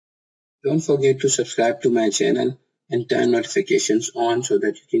Don't forget to subscribe to my channel and turn notifications on so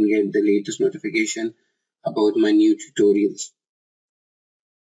that you can get the latest notification about my new tutorials.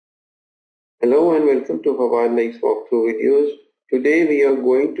 Hello and welcome to Fawad Likes Walkthrough videos. Today we are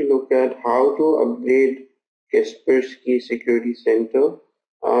going to look at how to upgrade Kaspersky Security Center.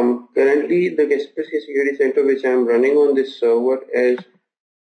 Currently the Kaspersky Security Center which I am running on this server is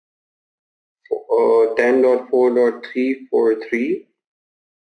 10.4.343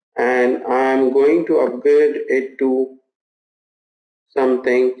 and I am going to upgrade it to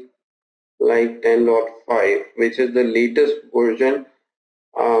something like 10.5, which is the latest version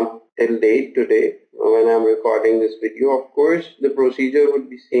till date today when I'm recording this video. Of course, the procedure would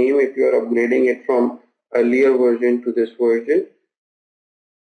be same if you are upgrading it from earlier version to this version.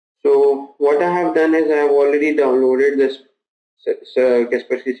 So what I have done is I have already downloaded this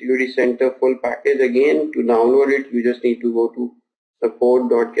Kaspersky Security Center full package. Again, to download it, you just need to go to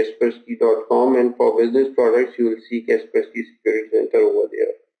support.kaspersky.com, and for business products, you will see Kaspersky Security Center over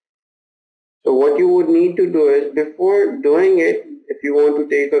there. So what you would need to do is, before doing it, if you want to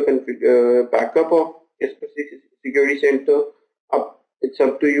take a backup of Kaspersky Security Center, it's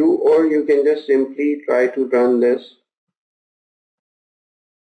up to you, or you can just simply try to run this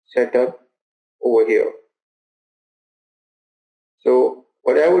setup over here. So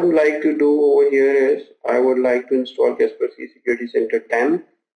what I would like to do over here is, I would like to install Kaspersky Security Center 10.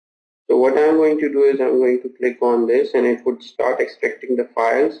 So what I'm going to do is, I'm going to click on this and it would start extracting the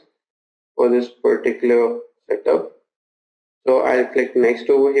files for this particular setup. So I'll click next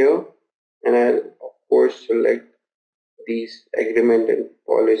over here and I'll of course select these agreement and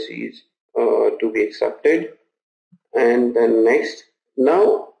policies to be accepted, and then next.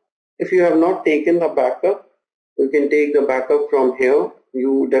 Now if you have not taken the backup, you can take the backup from here.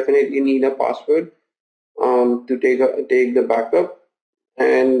 You definitely need a password to take the backup,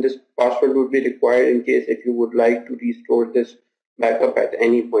 and this password would be required in case if you would like to restore this backup at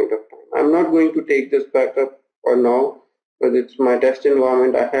any point of time. I'm not going to take this backup for now because it's my test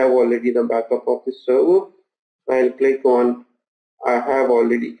environment. I have already the backup of this server. So I'll click on I have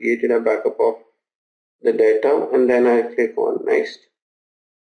already created a backup of the data, and then I'll click on next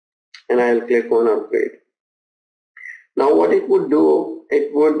and I'll click on upgrade. Now what it would do,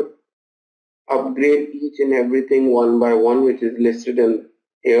 it would upgrade each and everything one by one which is listed in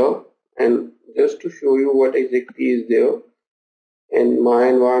here. And just to show you what exactly is there, in my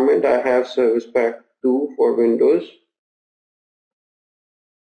environment I have Service Pack 2 for Windows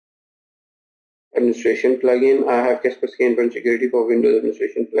administration plugin. I have Kaspersky Endpoint Security for Windows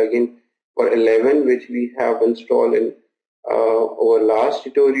administration plugin for 11, which we have installed in our last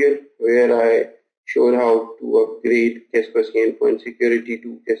tutorial, where I showed how to upgrade Kaspersky Endpoint Security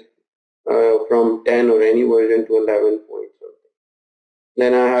to from 10 or any version to 11 point something.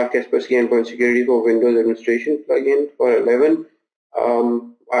 Then I have Kaspersky Endpoint Security for Windows administration plugin for 11.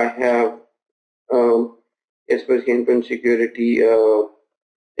 I have Kaspersky Endpoint Security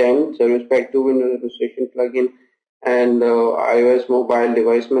 10 Service Pack 2 Windows administration plugin, and iOS mobile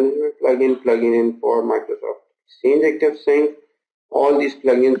device management plugin in for Microsoft Exchange Active Sync. All these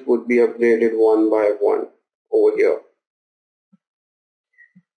plugins would be upgraded one by one over here.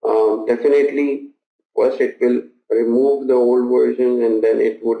 Definitely first it will remove the old versions and then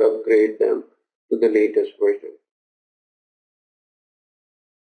it would upgrade them to the latest version.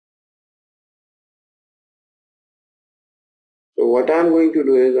 So what I'm going to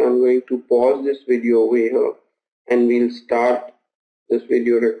do is, I'm going to pause this video over here and we'll start this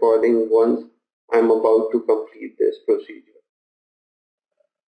video recording once I'm about to complete this procedure.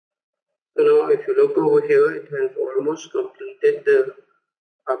 So now if you look over here, it has almost completed the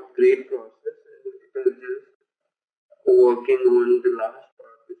upgrade process and it is just working on the last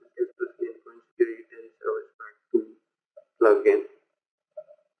part, which is the Endpoint Security and Service Pack 2 plugin.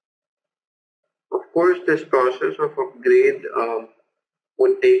 Of course, this process of upgrade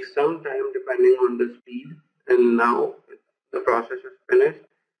would take some time depending on the speed, and now the process is finished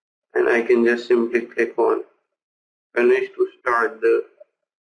and I can just simply click on finish to start the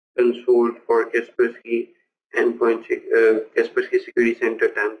console for Kaspersky Kaspersky Security Center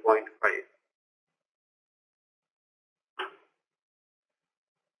 10.5.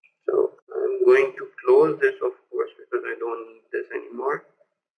 So I'm going to close this, of course, because I don't need this anymore.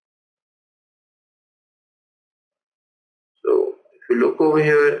 So if you look over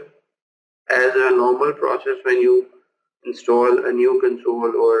here, as a normal process when you install a new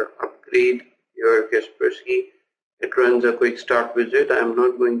console or upgrade your Kaspersky, it runs a quick start widget. I'm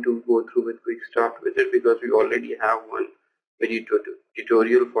not going to go through with quick start widget because we already have one video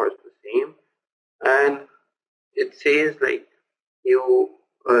tutorial for the same, and it says like you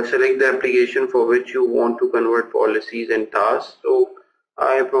select the application for which you want to convert policies and tasks. So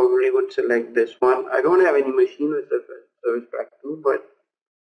I probably would select this one. I don't have any machine with service pack 2, but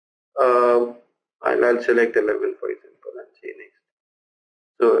I'll select 11 for example and say next.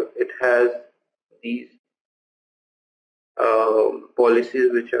 So it has these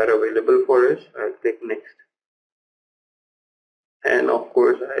policies which are available for us. I'll click next, and of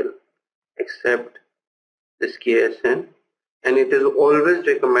course I'll accept this KSN, and it is always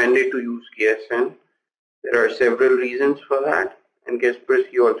recommended to use KSN. There are several reasons for that, and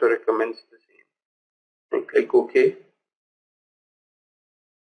Kaspersky also recommends the same. And click OK.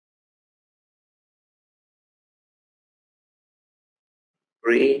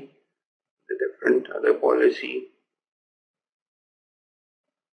 Free, the different other policy.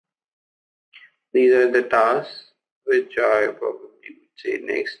 These are the tasks which I probably would say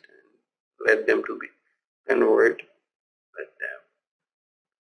next and let them to be convert. Let them.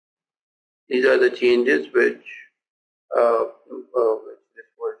 These are the changes which this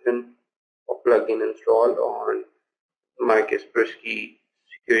version of plugin installed on my Kaspersky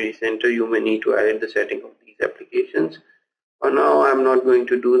Security Center. You may need to edit the setting of these applications. For now, I'm not going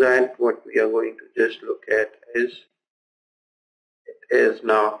to do that. What we are going to just look at is it is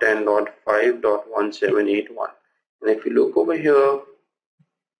now 10.5.1781. And if you look over here,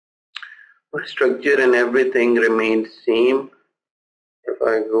 the structure and everything remains same. If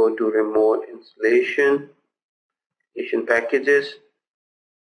I go to remote installation packages,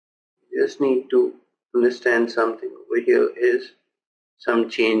 you just need to understand something over here is some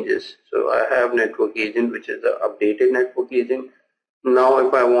changes. So I have network agent, which is the updated network agent. Now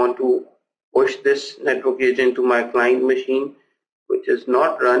if I want to push this network agent to my client machine, which is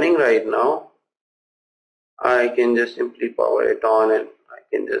not running right now, I can just simply power it on and I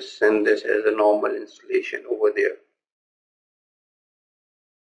can just send this as a normal installation over there.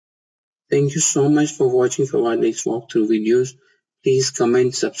 Thank you so much for watching for our next walkthrough videos. Please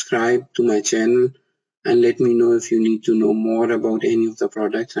comment, subscribe to my channel, and let me know if you need to know more about any of the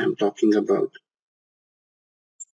products I'm talking about.